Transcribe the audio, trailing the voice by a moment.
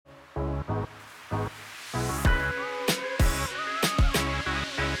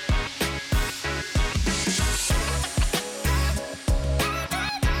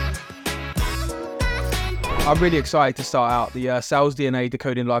I'm really excited to start out the Sales DNA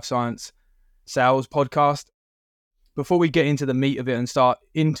Decoding Life Science Sales podcast. Before we get into the meat of it and start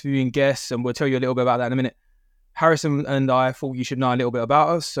interviewing guests, and we'll tell you a little bit about that in a minute, Harrison and I thought you should know a little bit about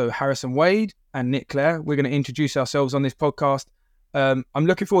us. So Harrison Wade and Nick Clare, we're going to introduce ourselves on this podcast. I'm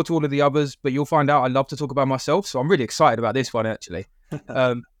looking forward to all of the others, but you'll find out I love to talk about myself. So I'm really excited about this one, actually.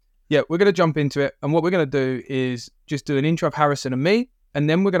 Yeah, we're going to jump into it. And what we're going to do is just do an intro of Harrison and me, and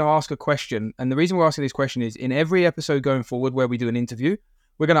then we're going to ask a question. And the reason we're asking this question is in every episode going forward where we do an interview,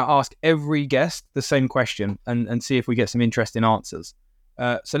 we're going to ask every guest the same question and see if we get some interesting answers.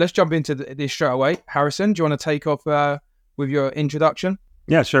 So let's jump into this straight away. Harrison, do you want to take off with your introduction?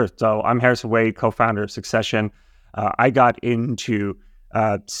 Yeah, sure. So I'm Harrison Wade, co-founder of Succession. I got into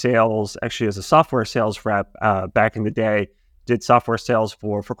sales actually as a software sales rep back in the day, did software sales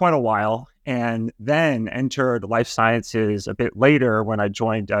for quite a while, and then entered life sciences a bit later when I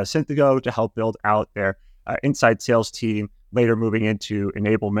joined Synthego to help build out their inside sales team, later moving into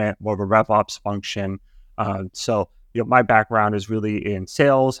enablement, more of a RevOps function. So my background is really in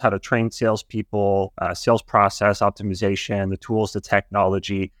sales, how to train salespeople, sales process optimization, the tools, the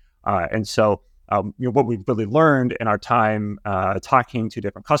technology. And so what we've really learned in our time talking to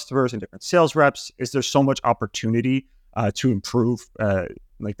different customers and different sales reps is there's so much opportunity to improve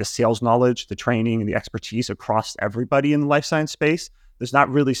like the sales knowledge, the training, and the expertise across everybody in the life science space. There's not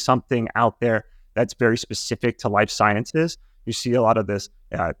really something out there that's very specific to life sciences. You see a lot of this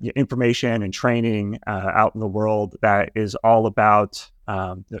information and training out in the world that is all about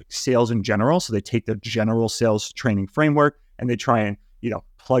sales in general. So they take the general sales training framework and they try and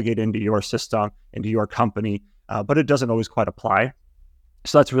plug it into your system, into your company, but it doesn't always quite apply.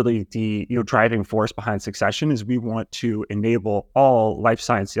 So that's really the driving force behind Succession is we want to enable all life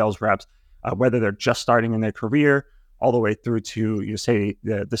science sales reps, whether they're just starting in their career, all the way through to say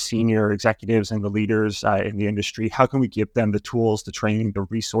the senior executives and the leaders in the industry. How can we give them the tools, the training, the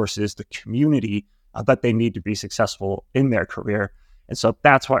resources, the community that they need to be successful in their career? And so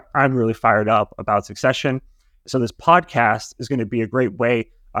that's why I'm really fired up about Succession. So this podcast is going to be a great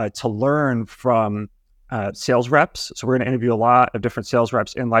way to learn from sales reps. So we're going to interview a lot of different sales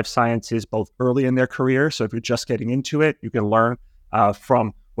reps in life sciences, both early in their career. So if you're just getting into it, you can learn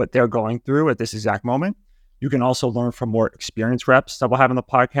from what they're going through at this exact moment. You can also learn from more experienced reps that we'll have on the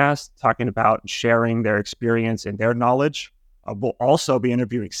podcast, talking about sharing their experience and their knowledge. We'll also be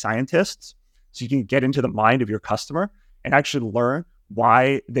interviewing scientists, so you can get into the mind of your customer and actually learn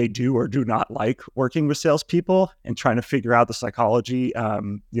why they do or do not like working with salespeople and trying to figure out the psychology,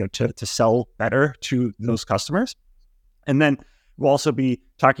 to sell better to those customers. And then we'll also be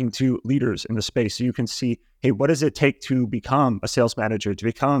talking to leaders in the space, so you can see, hey, what does it take to become a sales manager, to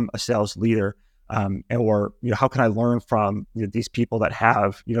become a sales leader? Or how can I learn from these people that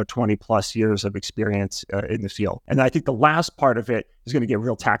have 20 plus years of experience in the field? And I think the last part of it is going to get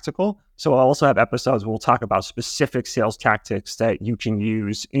real tactical. So I'll also have episodes where we'll talk about specific sales tactics that you can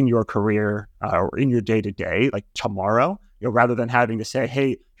use in your career or in your day to day, like tomorrow. Rather than having to say,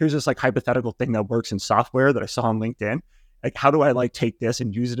 hey, here's this hypothetical thing that works in software that I saw on LinkedIn. Like, how do I take this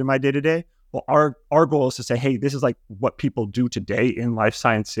and use it in my day to day? Well, our goal is to say, hey, this is what people do today in life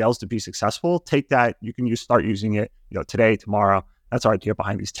science sales to be successful. Take that, you can start using it, today, tomorrow. That's our idea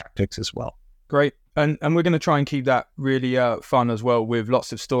behind these tactics as well. Great. And we're going to try and keep that really fun as well with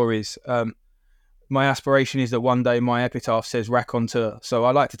lots of stories. My aspiration is that one day my epitaph says raconteur. So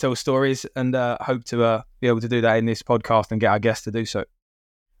I like to tell stories and hope to be able to do that in this podcast and get our guests to do so.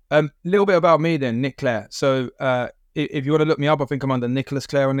 A little bit about me then, Nick Clare. So if you want to look me up, I think I'm under Nicholas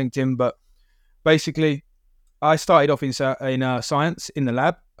Clare on LinkedIn, but basically, I started off in science in the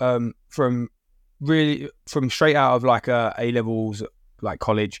lab from straight out of A-levels, like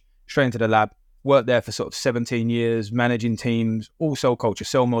college, straight into the lab. Worked there for sort of 17 years, managing teams, all cell culture,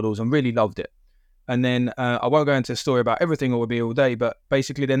 cell models, and really loved it. And then I won't go into a story about everything, or we'll be all day, but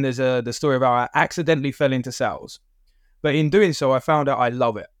basically then there's the story of how I accidentally fell into sales. But in doing so, I found out I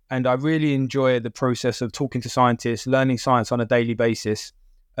love it. And I really enjoy the process of talking to scientists, learning science on a daily basis.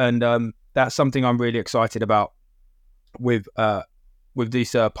 And that's something I'm really excited about with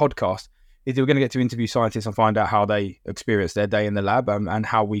this podcast, is we're going to get to interview scientists and find out how they experience their day in the lab and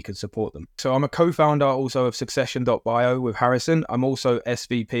how we can support them. So I'm a co-founder also of Succession.bio with Harrison. I'm also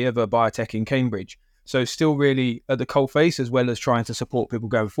SVP of a biotech in Cambridge. So still really at the coalface as well as trying to support people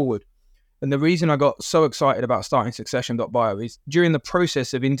going forward. And the reason I got so excited about starting Succession.bio is during the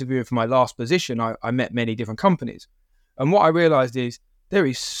process of interviewing for my last position, I met many different companies. And what I realized is there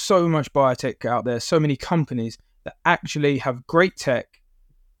is so much biotech out there, so many companies that actually have great tech,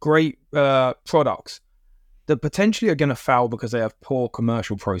 great products that potentially are going to fail because they have poor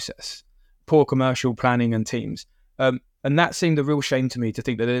commercial process, poor commercial planning and teams. And that seemed a real shame to me, to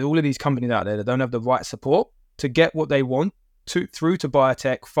think that there's all of these companies out there that don't have the right support to get what they want through to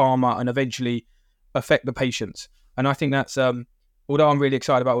biotech, pharma, and eventually affect the patients. And I think that's, although I'm really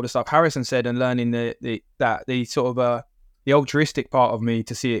excited about all the stuff Harrison said and learning the sort of the altruistic part of me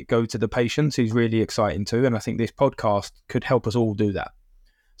to see it go to the patients is really exciting too. And I think this podcast could help us all do that.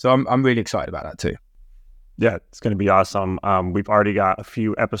 So I'm really excited about that too. Yeah, it's going to be awesome. We've already got a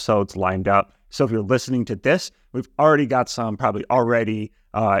few episodes lined up. So if you're listening to this, we've already got some probably already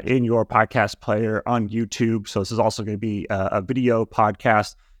in your podcast player on YouTube. So this is also going to be a video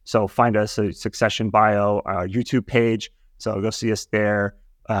podcast. So find us at Succession Bio, our YouTube page. So go see us there.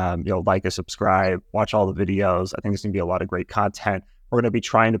 Like us, subscribe, watch all the videos. I think there's going to be a lot of great content. We're going to be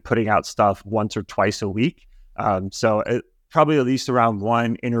trying to putting out stuff once or twice a week. Probably at least around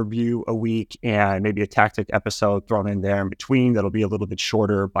one interview a week and maybe a tactic episode thrown in there in between that'll be a little bit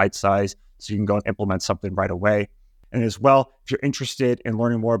shorter, bite-sized, so you can go and implement something right away. And as well, if you're interested in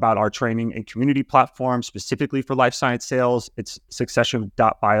learning more about our training and community platform specifically for life science sales, it's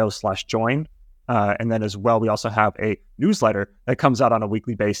succession.bio/join. And then as well, we also have a newsletter that comes out on a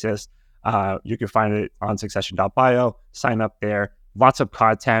weekly basis. You can find it on succession.bio, sign up there. Lots of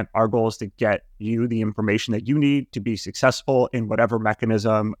content. Our goal is to get you the information that you need to be successful in whatever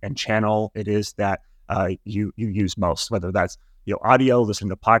mechanism and channel it is that you use most, whether that's audio, listening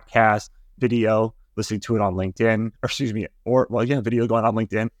to podcasts, video, listening to it on LinkedIn, video going on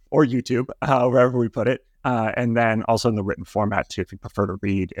LinkedIn or YouTube, wherever we put it. And then also in the written format too, if you prefer to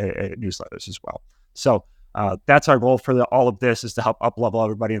read newsletters as well. So that's our goal for all of this, is to help up-level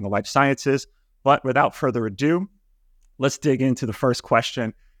everybody in the life sciences. But without further ado, let's dig into the first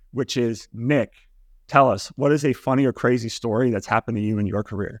question, which is, Nick, tell us, what is a funny or crazy story that's happened to you in your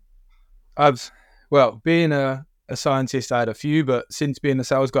career? Being a scientist, I had a few, but since being a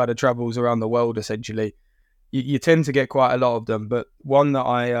sales guy that travels around the world, essentially, you tend to get quite a lot of them. But one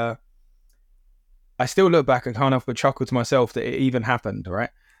that I still look back and kind of chuckle to myself that it even happened,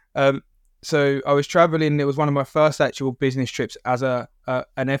 right? So I was traveling. It was one of my first actual business trips as an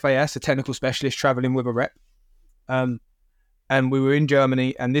FAS, a technical specialist, traveling with a rep. And we were in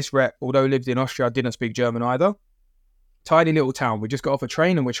Germany, and this rep, although lived in Austria, didn't speak German either. Tiny little town. We just got off a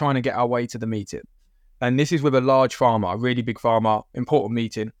train and we're trying to get our way to the meeting. And this is with a large pharma, a really big pharma, important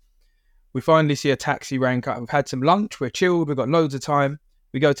meeting. We finally see a taxi rank up. We've had some lunch. We're chilled. We've got loads of time.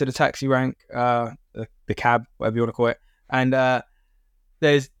 We go to the taxi rank, the cab, whatever you want to call it. And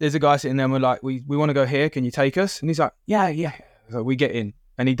there's a guy sitting there and we're like, we want to go here. Can you take us? And he's like, yeah. So we get in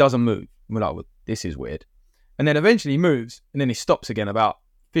and he doesn't move. And we're like, well, this is weird. And then eventually he moves and then he stops again about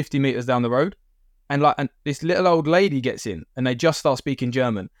 50 meters down the road. And this little old lady gets in and they just start speaking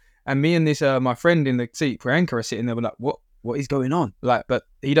German. And me and this, my friend in the seat, Priyanka, are sitting there. We're like, what is going on? But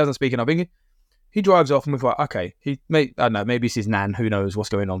he doesn't speak enough English. He drives off and we're like, okay, I don't know, maybe it's his nan, who knows what's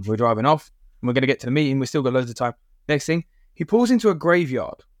going on. We're driving off and we're going to get to the meeting. We've still got loads of time. Next thing, he pulls into a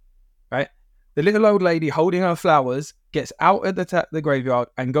graveyard, right? The little old lady holding her flowers gets out at the graveyard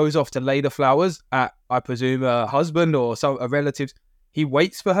and goes off to lay the flowers at, I presume, a husband or a relative. He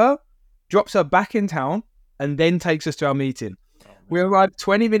waits for her, drops her back in town, and then takes us to our meeting. We arrived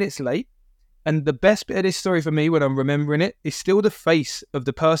 20 minutes late. And the best bit of this story for me, when I'm remembering it, is still the face of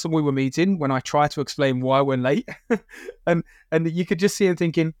the person we were meeting when I try to explain why we're late. and you could just see him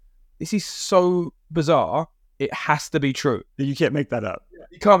thinking, this is so bizarre. It has to be true. You can't make that up.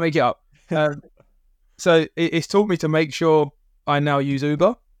 You can't make it up. So it's taught me to make sure I now use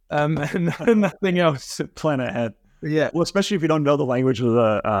Uber and nothing else. Plan ahead. Yeah. Well, especially if you don't know the language of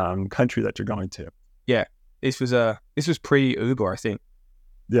the country that you're going to. Yeah. This was pre-Uber, I think.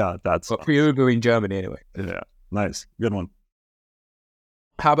 Yeah, that's pre-Uber in Germany anyway. Yeah, nice. Good one.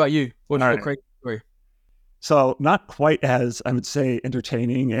 How about you? What's your crazy story? So not quite as, I would say,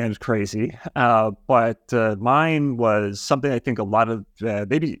 entertaining and crazy, but mine was something I think a lot of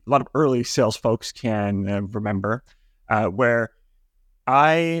early sales folks can remember, where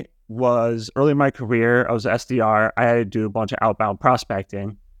I was early in my career. I was an SDR. I had to do a bunch of outbound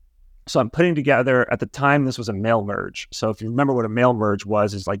prospecting. So I'm putting together, at the time, this was a mail merge. So if you remember what a mail merge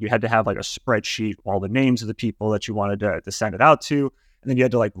was, is like you had to have like a spreadsheet, all the names of the people that you wanted to send it out to. And then you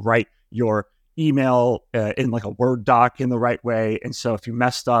had to like write your email in like a Word doc in the right way. And so if you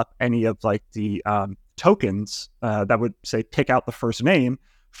messed up any of like the tokens that would say pick out the first name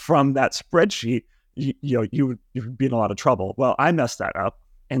from that spreadsheet, you would be in a lot of trouble. Well, I messed that up.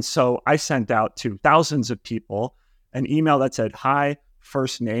 And so I sent out to thousands of people an email that said, hi,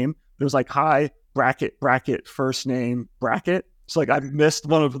 first name. It was like, hi, bracket, first name, bracket. So like I missed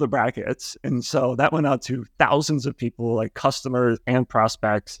one of the brackets. And so that went out to thousands of people, like customers and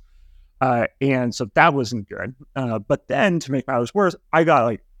prospects. And so that wasn't good. But then to make matters worse, I got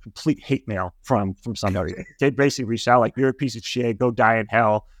like complete hate mail from somebody. They basically reached out like, you're a piece of shit, go die in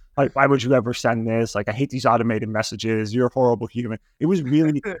hell. Like, why would you ever send this? Like, I hate these automated messages. You're a horrible human. It was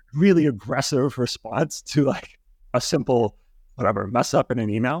really, really aggressive response to like a simple, whatever, mess up in an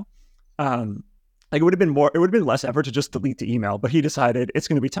email. Like it would have been less effort to just delete the email, but he decided it's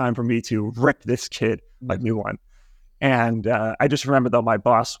going to be time for me to rip this kid like new one. And I just remember though, my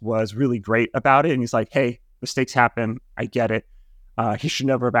boss was really great about it. And he's like, hey, mistakes happen. I get it. He should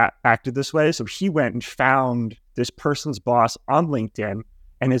never have acted this way. So he went and found this person's boss on LinkedIn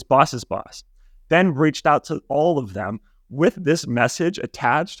and his boss's boss, then reached out to all of them with this message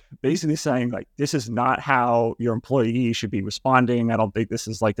attached, basically saying like, this is not how your employee should be responding. I don't think this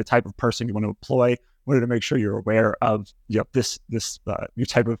is like the type of person you want to employ. Wanted to make sure you're aware of this new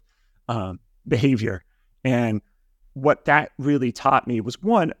type of behavior. And what that really taught me was,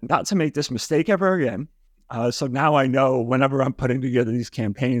 one, not to make this mistake ever again. So now I know whenever I'm putting together these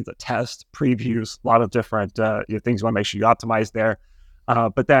campaigns, a test, previews, a lot of different things you want to make sure you optimize there.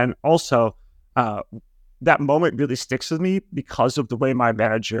 But then also, that moment really sticks with me because of the way my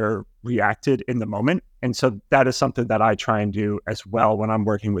manager reacted in the moment. And so that is something that I try and do as well when I'm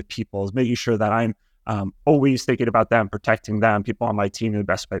working with people, is making sure that I'm always thinking about them, protecting them, people on my team in the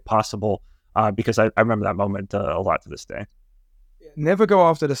best way possible, because I remember that moment a lot to this day. Never go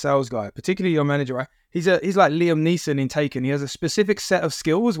after the sales guy, particularly your manager, right? He's like Liam Neeson in Taken. He has a specific set of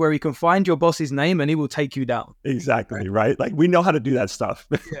skills where he can find your boss's name and he will take you down. Exactly, right? Like, we know how to do that stuff.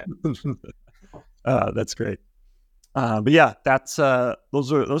 Yeah. That's great. But yeah, that's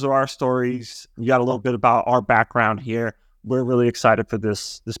those are our stories. You got a little bit about our background here. We're really excited for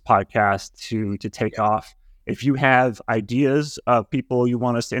this podcast to take off. If you have ideas of people you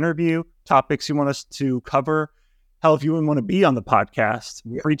want us to interview, topics you want us to cover, hell, if you want to be on the podcast,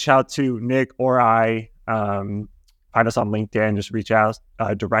 reach out to Nick or I. Find us on LinkedIn, just reach out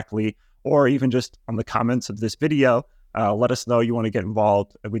directly, or even just on the comments of this video. Let us know you want to get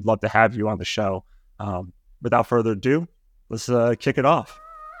involved, and we'd love to have you on the show. Without further ado, let's kick it off.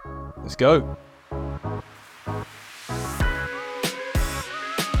 Let's go.